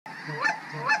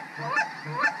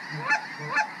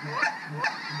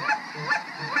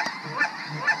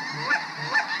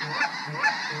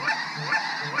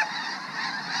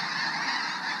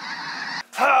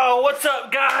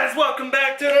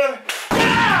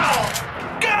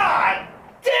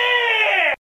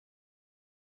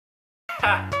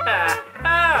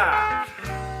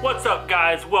What's up,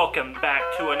 guys? Welcome back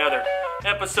to another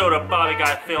episode of Bobby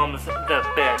Guy Films, the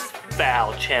best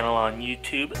fowl channel on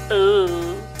YouTube.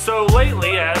 So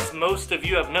lately, as most of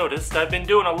you have noticed, I've been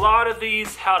doing a lot of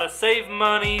these how to save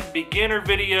money, beginner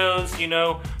videos, you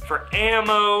know, for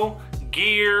ammo,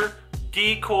 gear,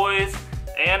 decoys,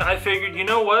 and I figured, you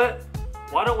know what?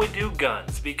 Why don't we do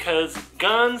guns? Because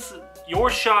guns, your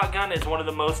shotgun is one of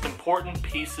the most important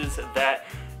pieces that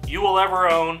you will ever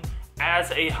own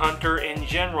as a hunter in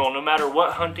general, no matter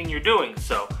what hunting you're doing.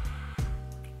 So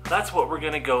that's what we're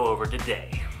gonna go over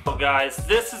today. So guys,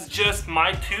 this is just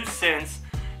my 2 cents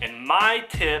and my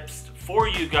tips for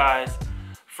you guys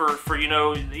for you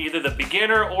know, either the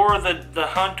beginner or the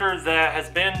hunter that has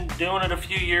been doing it a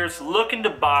few years, looking to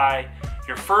buy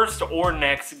your first or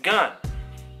next gun.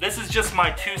 This is just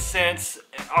my 2 cents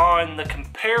on the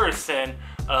comparison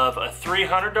of a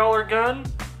 $300 gun,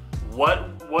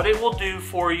 what it will do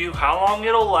for you, how long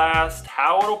it'll last,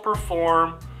 how it'll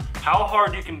perform, how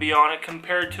hard you can be on it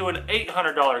compared to an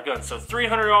 $800 gun. So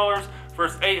 $300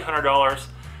 versus $800,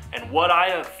 and what I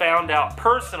have found out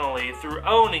personally through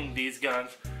owning these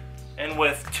guns, and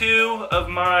with 2 of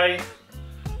my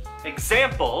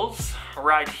examples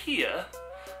right here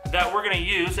that we're gonna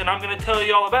use and I'm gonna tell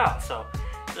you all about. So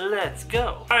let's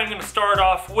go. I'm gonna start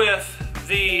off with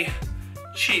the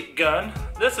cheap gun.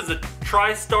 This is a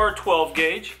TriStar 12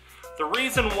 gauge. The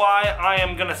reason why I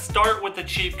am gonna start with the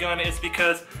cheap gun is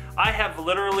because I have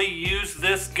literally used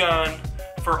this gun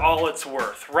for all it's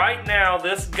worth. Right now,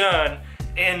 this gun,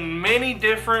 in many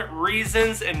different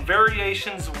reasons and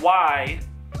variations why,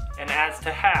 and as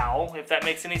to how, if that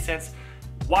makes any sense,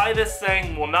 why this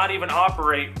thing will not even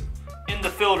operate in the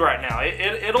field right now.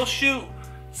 It'll shoot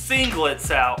singlets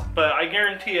out, but I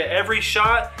guarantee you every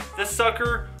shot this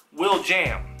sucker will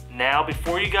jam. Now,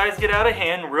 before you guys get out of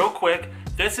hand, real quick,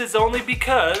 this is only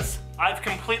because I've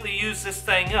completely used this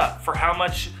thing up for how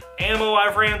much ammo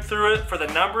I've ran through it, for the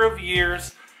number of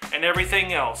years and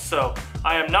everything else. So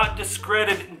I am not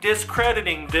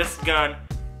discrediting this gun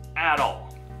at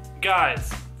all.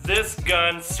 Guys, this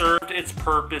gun served its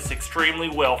purpose extremely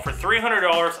well. For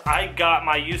 $300, I got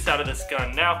my use out of this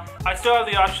gun. Now, I still have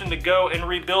the option to go and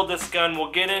rebuild this gun.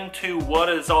 We'll get into what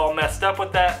is all messed up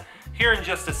with that here in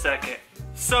just a second.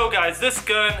 So guys, this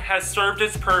gun has served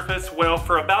its purpose well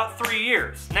for about 3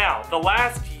 years. Now, the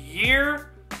last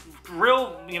year,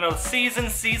 real, you know, season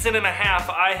and a half,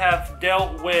 I have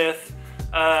dealt with,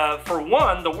 for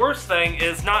one, the worst thing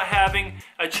is not having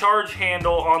a charge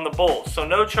handle on the bolt. So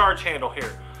no charge handle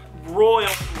here.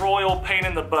 Royal pain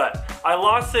in the butt. I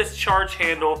lost this charge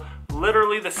handle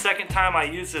literally the second time I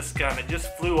used this gun. It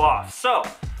just flew off. So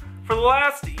for the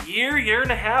last year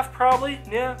and a half, probably,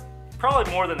 yeah,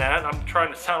 probably more than that. I'm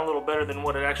trying to sound a little better than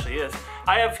what it actually is.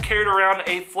 I have carried around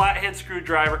a flathead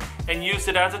screwdriver and used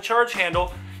it as a charge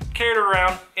handle, carried it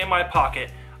around in my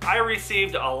pocket. I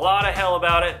received a lot of hell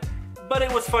about it, but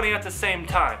it was funny at the same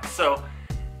time. So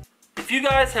if you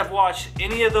guys have watched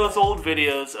any of those old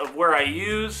videos of where I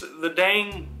use the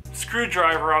dang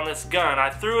screwdriver on this gun, I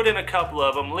threw it in a couple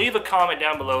of them. Leave a comment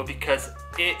down below because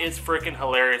it is freaking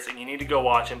hilarious and you need to go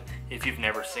watch them if you've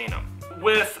never seen them.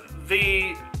 With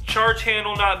the charge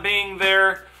handle not being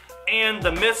there and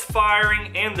the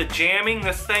misfiring and the jamming,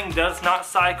 this thing does not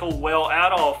cycle well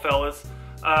at all, fellas.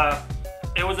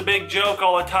 It was a big joke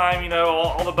all the time, you know,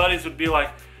 all the buddies would be like,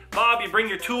 Bob, you bring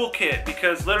your toolkit,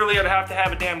 because literally I'd have to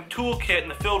have a damn toolkit in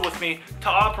the field with me to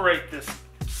operate this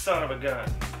son of a gun.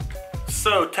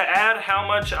 So to add how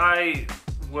much I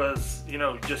was, you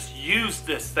know, just used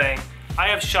this thing, I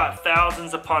have shot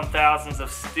thousands upon thousands of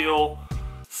steel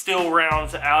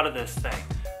rounds out of this thing.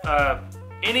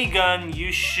 Any gun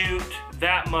you shoot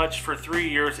that much for 3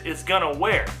 years is gonna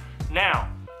wear. Now,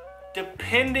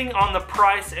 depending on the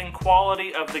price and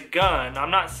quality of the gun, I'm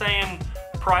not saying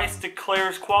price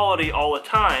declares quality all the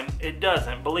time. It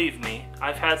doesn't, believe me.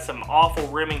 I've had some awful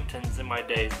Remingtons in my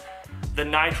days. The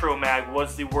Nitro Mag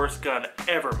was the worst gun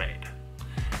ever made.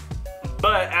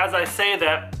 But as I say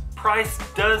that, price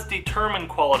does determine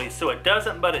quality, so it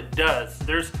doesn't, but it does.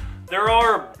 There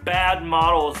are bad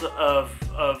models of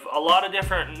a lot of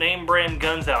different name brand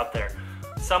guns out there.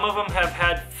 Some of them have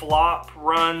had flop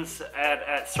runs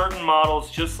at certain models,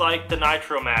 just like the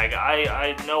Nitro Mag.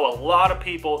 I know a lot of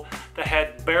people that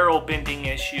had barrel bending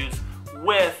issues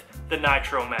with the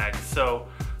Nitro Mag. So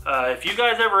if you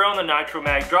guys ever own the Nitro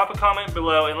Mag, drop a comment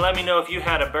below and let me know if you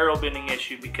had a barrel bending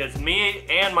issue, because me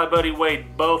and my buddy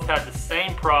Wade both had the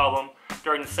same problem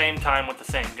during the same time with the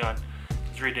same gun.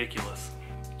 It's ridiculous.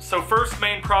 So first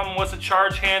main problem was the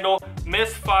charge handle,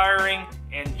 misfiring,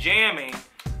 and jamming.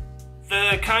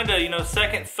 The kind of, you know,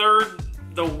 second, third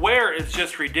the wear is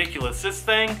just ridiculous. This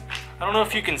thing, I don't know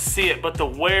if you can see it, but the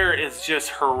wear is just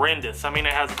horrendous. I mean,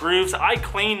 it has grooves. I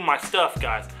clean my stuff,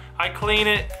 guys. I clean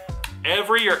it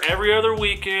every or every other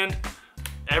weekend,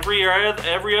 every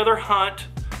other hunt,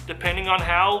 depending on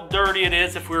how dirty it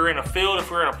is, if we're in a field, if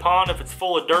we're in a pond, if it's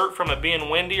full of dirt from it being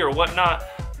windy or whatnot.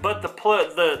 But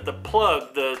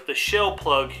the shell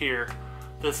plug here,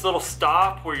 this little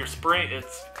stop where your spring,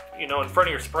 it's, you know, in front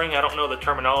of your spring, I don't know the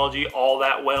terminology all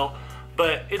that well,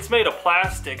 but it's made of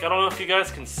plastic. I don't know if you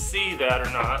guys can see that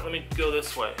or not. Let me go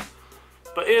this way.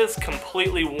 But it is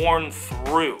completely worn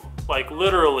through. Like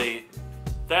literally,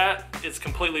 that is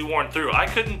completely worn through. I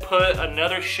couldn't put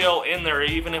another shell in there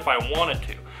even if I wanted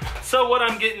to. So what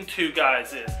I'm getting to,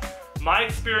 guys, is my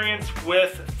experience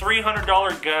with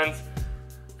 $300 guns,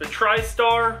 the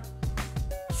TriStar,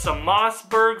 some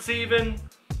Mossbergs even,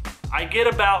 I get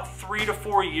about 3 to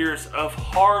 4 years of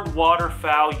hard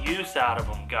waterfowl use out of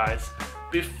them, guys,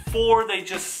 before they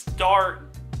just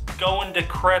start going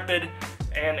decrepit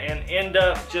and end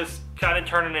up just kind of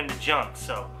turning into junk.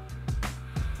 So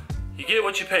you get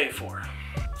what you pay for.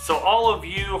 So all of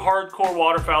you hardcore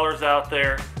waterfowlers out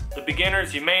there, the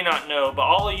beginners, you may not know, but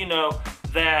all of you know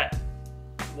that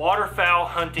waterfowl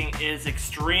hunting is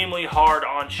extremely hard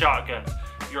on shotguns.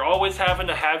 You're always having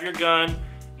to have your gun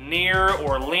near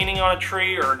or leaning on a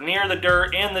tree or near the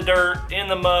dirt, in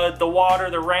the mud, the water,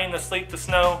 the rain, the sleet, the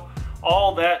snow,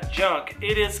 all that junk.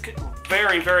 It is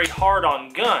very, very hard on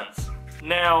guns.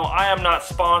 Now, I am not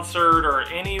sponsored or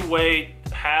any way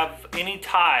have any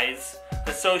ties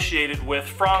associated with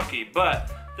Franchi,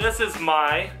 but this is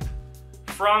my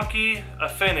Franchi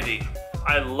Affinity.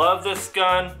 I love this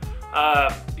gun.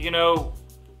 You know,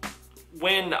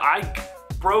 when I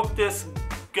broke this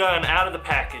gun out of the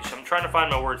package, I'm trying to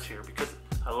find my words here because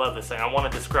I love this thing. I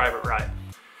want to describe it right.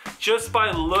 Just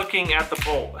by looking at the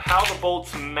bolt, how the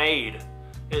bolt's made,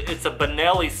 it's a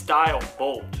Benelli style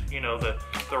bolt. You know, the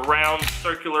round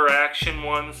circular action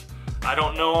ones. I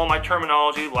don't know all my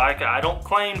terminology, like I don't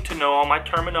claim to know all my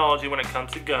terminology when it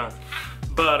comes to guns.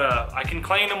 But I can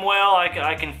clean them well,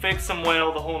 I can fix them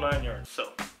well, the whole 9 yards.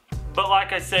 So, but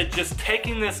like I said, just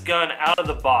taking this gun out of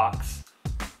the box,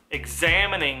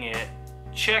 examining it,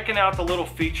 checking out the little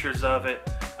features of it,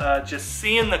 just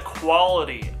seeing the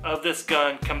quality of this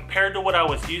gun compared to what I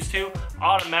was used to,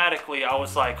 automatically I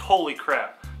was like, holy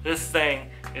crap, this thing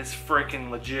is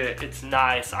freaking legit. It's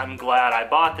nice. I'm glad I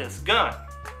bought this gun.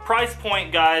 Price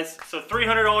point, guys, so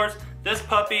 $300. This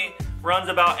puppy runs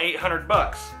about 800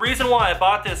 bucks. Reason why I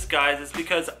bought this, guys, is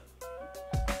because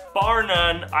bar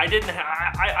none,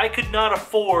 I could not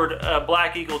afford a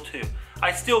Black Eagle 2.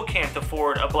 I still can't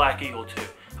afford a Black Eagle 2.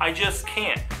 I just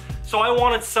can't. So I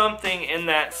wanted something in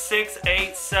that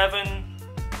 $600, $700,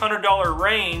 $700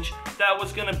 range that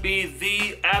was gonna be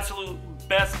the absolute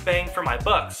best bang for my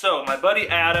buck. So my buddy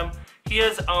Adam, he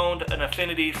has owned an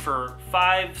Affinity for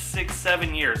 5, 6,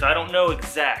 7 years. I don't know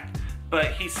exact,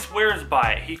 but he swears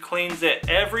by it. He cleans it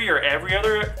every or every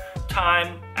other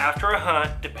time after a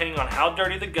hunt, depending on how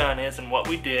dirty the gun is and what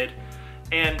we did.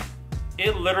 And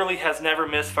it literally has never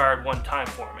misfired one time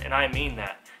for him, and I mean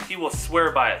that. He will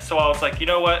swear by it. So I was like, you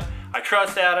know what? I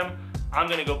trust Adam. I'm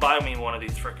gonna go buy me one of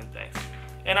these freaking things.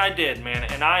 And I did, man,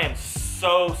 and I am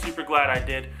so super glad I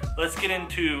did. Let's get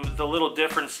into the little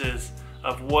differences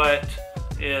of what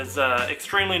is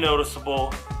extremely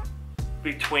noticeable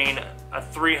between a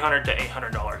 $300 to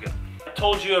 $800 gun. I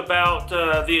told you about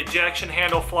the ejection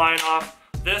handle flying off.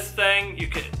 This thing,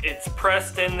 it's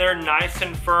pressed in there nice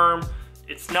and firm.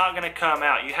 It's not gonna come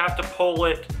out. You have to pull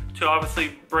it to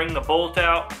obviously bring the bolt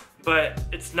out, but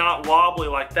it's not wobbly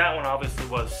like that one obviously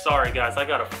was. Sorry guys, I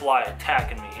got a fly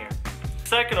attacking me here.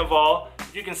 Second of all,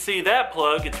 you can see that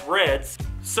plug, it's red.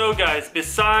 So guys,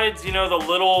 besides, you know, the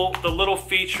little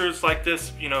features like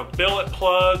this, you know, billet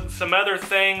plug, some other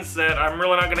things that I'm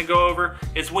really not gonna go over,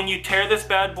 is when you tear this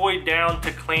bad boy down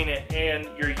to clean it and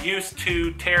you're used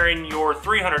to tearing your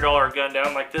 $300 gun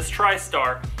down like this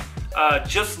TriStar,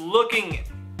 just looking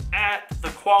at the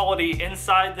quality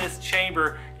inside this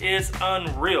chamber is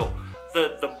unreal.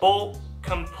 The bolt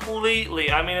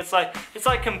completely, I mean, it's like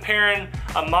comparing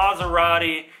a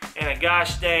Maserati and a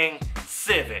gosh dang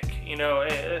Civic. You know,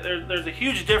 there's a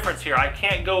huge difference here. I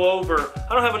can't go over,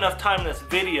 I don't have enough time in this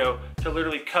video to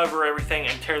literally cover everything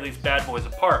and tear these bad boys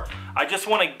apart. I just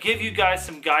want to give you guys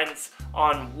some guidance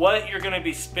on what you're going to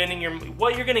be spending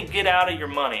what you're going to get out of your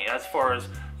money as far as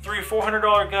 $300 or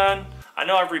 $400 gun. I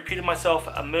know I've repeated myself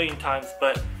a million times,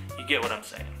 but you get what I'm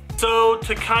saying. So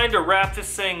to kind of wrap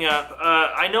this thing up,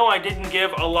 I know I didn't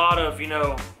give a lot of, you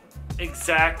know,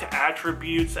 exact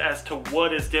attributes as to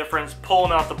what is different,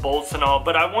 pulling out the bolts and all,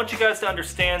 but I want you guys to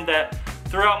understand that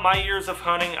throughout my years of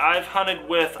hunting, I've hunted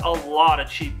with a lot of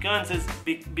cheap guns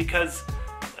because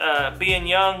being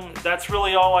young, that's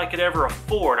really all I could ever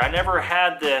afford. I never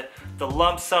had the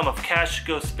lump sum of cash to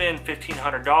go spend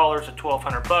 $1,500 or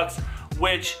 $1,200,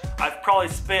 which I've probably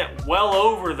spent well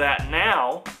over that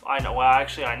now. I know, well,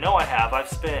 actually I know I have. I've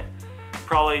spent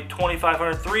probably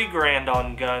 $2,500, $3,000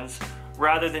 on guns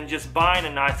rather than just buying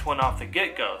a nice one off the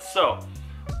get-go. So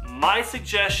my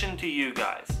suggestion to you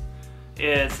guys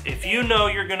is, if you know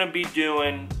you're going to be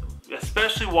doing,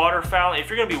 especially waterfowling, if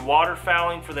you're going to be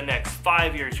waterfowling for the next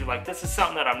 5 years, you're like, this is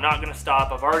something that I'm not going to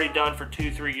stop, I've already done for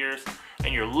 2-3 years,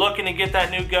 and you're looking to get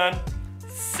that new gun,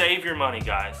 save your money,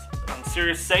 guys. I'm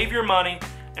serious, save your money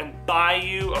and buy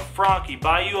you a Franchi,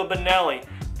 buy you a Benelli,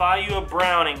 buy you a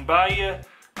Browning, buy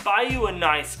you a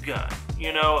nice gun.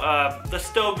 You know, the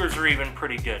Stogers are even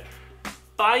pretty good.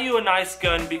 Buy you a nice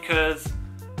gun, because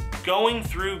going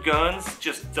through guns,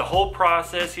 just the whole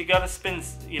process, you gotta spend,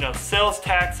 you know, sales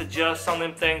tax adjusts on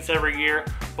them things every year,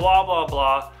 blah, blah,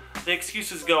 blah. The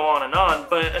excuses go on,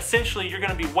 but essentially you're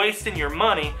gonna be wasting your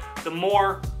money the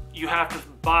more you have to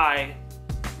buy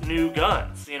new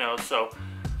guns, you know. So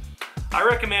I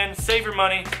recommend save your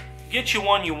money, get you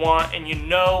one you want and you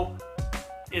know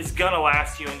is gonna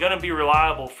last you and gonna be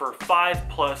reliable for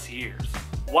 5+ years.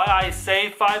 Why I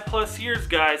say 5+ years,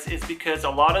 guys, is because a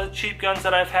lot of the cheap guns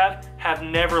that I've had have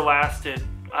never lasted.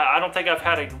 I don't think I've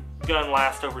had a gun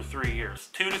last over 3 years.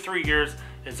 2 to 3 years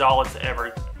is all it's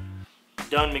ever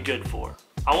done me good for.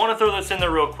 I want to throw this in there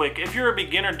real quick. If you're a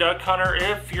beginner duck hunter,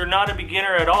 if you're not a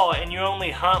beginner at all and you only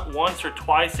hunt once or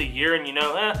twice a year and you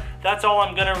know, that's all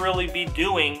I'm gonna really be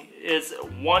doing is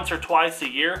once or twice a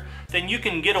year, then you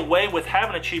can get away with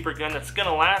having a cheaper gun that's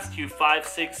gonna last you 5,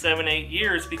 6, 7, 8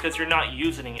 years because you're not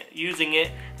using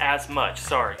it as much.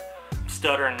 Sorry, I'm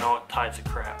stuttering and all types of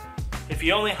crap. If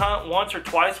you only hunt once or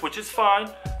twice, which is fine,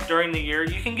 during the year,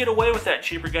 you can get away with that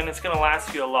cheaper gun that's gonna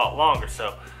last you a lot longer.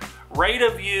 So rate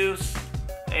of use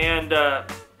and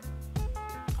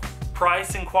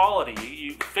price and quality,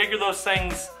 you figure those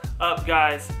things up,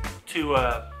 guys, to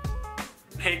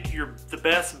pick the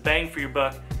best bang for your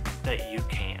buck that you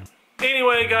can.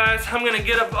 Anyway, guys, I'm gonna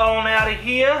get up on out of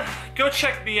here. Go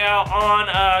check me out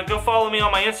on, go follow me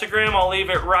on my Instagram. I'll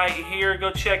leave it right here.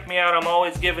 Go check me out. I'm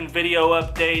always giving video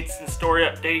updates and story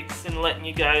updates and letting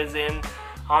you guys in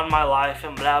on my life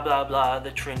and blah, blah, blah,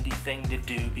 the trendy thing to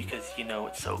do because you know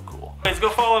it's so cool. Guys, go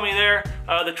follow me there.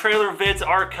 The trailer vids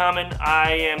are coming.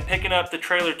 I am picking up the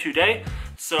trailer today,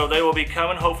 so they will be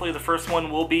coming. Hopefully the first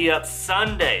one will be up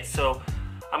Sunday. So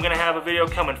I'm gonna have a video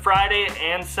coming Friday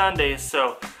and Sunday,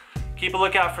 so keep a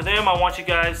lookout for them. I want you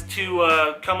guys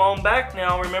to come on back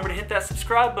now. Remember to hit that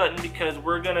subscribe button because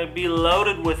we're gonna be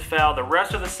loaded with fowl the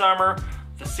rest of the summer,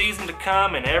 the season to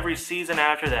come, and every season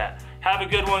after that. Have a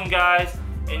good one, guys.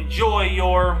 Enjoy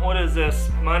your, what is this,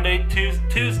 Monday,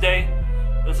 Tuesday?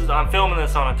 I'm filming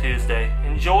this on a Tuesday.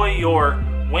 Enjoy your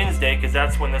Wednesday, because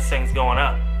that's when this thing's going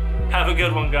up. Have a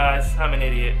good one, guys. I'm an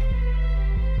idiot.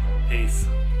 Peace.